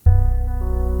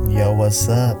Yo, what's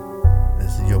up?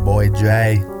 This is your boy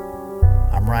Jay.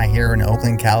 I'm right here in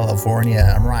Oakland,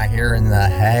 California. I'm right here in the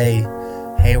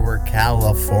Hayward,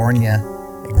 California.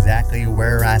 Exactly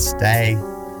where I stay.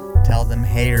 Tell them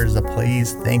haters to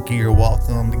please, thank you, you're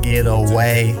welcome to get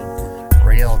away.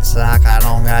 Real talk, I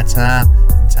don't got time,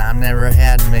 and time never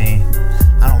had me.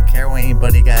 I don't care what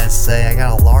anybody gotta say, I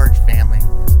got a large family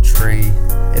tree.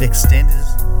 It extended,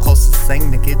 closest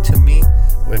thing to get to me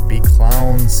would be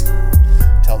clones.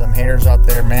 Tell them haters out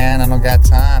there, man, I don't got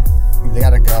time. You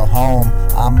gotta go home,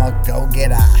 I'm a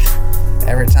go-getter.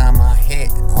 Every time I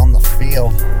hit on the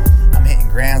field, I'm hitting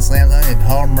grand slams, I'm hitting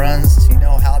home runs. You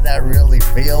know how that really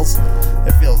feels?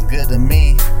 It feels good to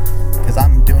me, cause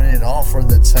I'm doing it all for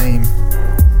the team.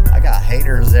 I got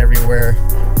haters everywhere,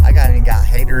 I even got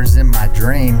haters in my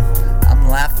dream. I'm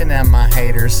laughing at my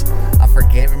haters, I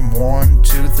forgave them 1,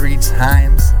 2, 3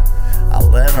 times. I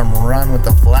let them run with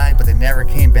the flag, but they never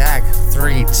came back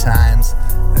 3 times.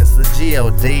 It's the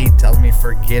G.O.D. telling me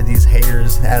forgive these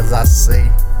haters as I see.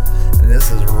 And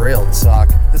this is real talk.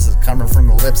 This is coming from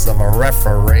the lips of a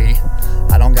referee.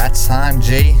 I don't got time,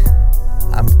 G.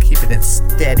 I'm keeping it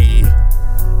steady.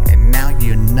 And now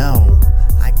you know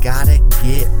I gotta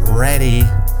get ready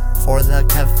for the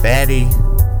confetti.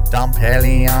 Dom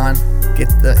Perignon, get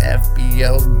the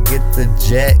FBO, get the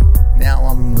jet. Now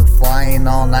I'm flying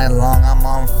all night long, I'm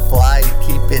on flight,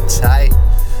 keep it tight.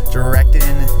 Directing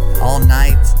all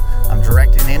night, I'm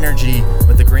directing energy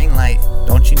with the green light.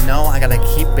 Don't you know I gotta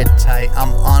keep it tight, I'm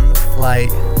on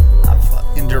flight. I'm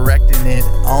fucking directing it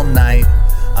all night.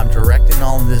 I'm directing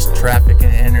all this traffic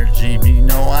and energy, but you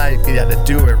know I gotta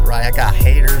do it right. I got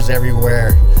haters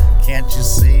everywhere, can't you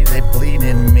see they bleed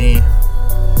in me?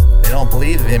 They don't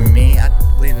believe in me, I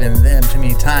believe in them too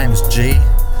many times, G.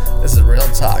 This is real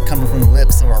talk coming from the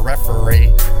lips of a referee,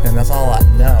 and that's all I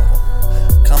know.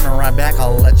 Coming right back,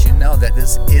 I'll let you know that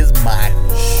this is my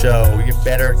show. You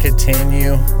better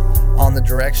continue on the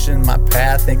direction, my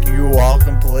path. Thank you, you're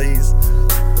welcome, please.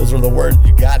 Those are the words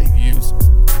you gotta use.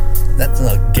 That's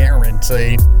a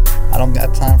guarantee. I don't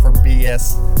got time for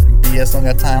BS, and BS don't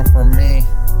got time for me.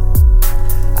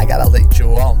 I gotta let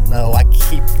you all know I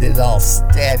keep it all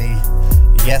steady.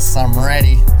 Yes, I'm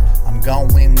ready. I'm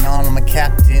going on, I'm a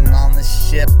captain on the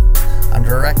ship. I'm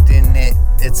directing it,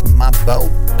 it's my boat.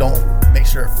 Don't make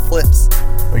sure it flips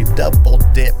or you double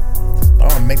dip. But I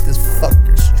wanna make this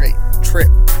fucker straight trip.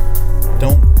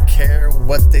 Don't care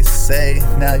what they say,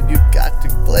 now you got to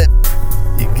flip.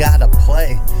 You gotta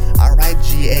play. It Rite,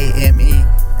 G-A-M-E,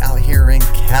 out here in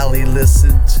Cali.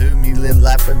 Listen to me, live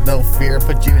life with no fear.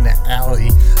 Put you in the alley,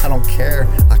 I don't care.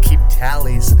 I keep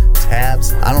tallies,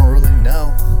 tabs, I don't really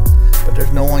know. But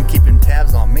there's no one keeping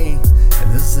tabs on me,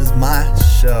 and this is my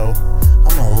show.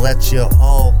 I'm gonna let you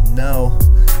all know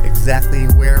exactly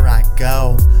where I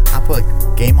go. I put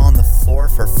game on the floor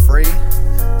for free,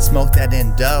 smoke that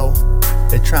Indo.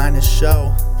 They're trying to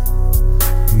show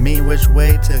me which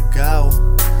way to go.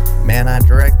 Man, I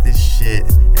direct this shit,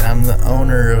 and I'm the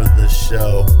owner of the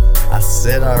show. I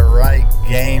said I write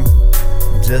game,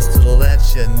 just to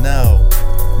let you know.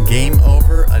 Game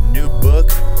over, a new book,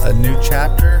 a new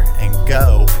chapter, and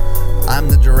go. I'm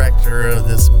the director of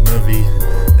this movie.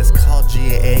 It's called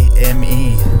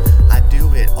G-A-M-E. I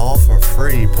do it all for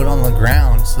free. Put on the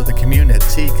ground so the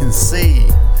community can see.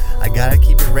 I gotta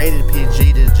keep it rated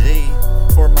PG to G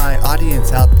for my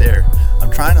audience out there.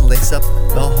 I'm trying to lace up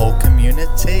the whole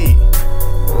community.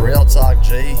 Real talk,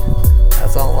 G.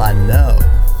 That's all I know.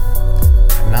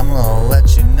 And I'm gonna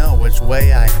let you know which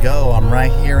way I go. I'm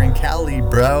right here in Cali,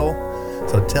 bro.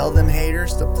 So tell them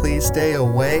haters to please stay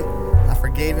away. I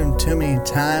forgave them too many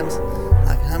times.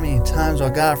 Like, how many times do I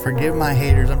gotta forgive my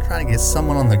haters? I'm trying to get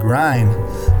someone on the grind.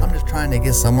 I'm just trying to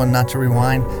get someone not to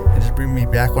rewind and just bring me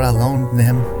back what I loaned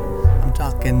them. I'm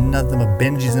talking nothing but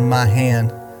Benji's in my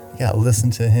hand. You gotta listen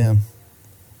to him.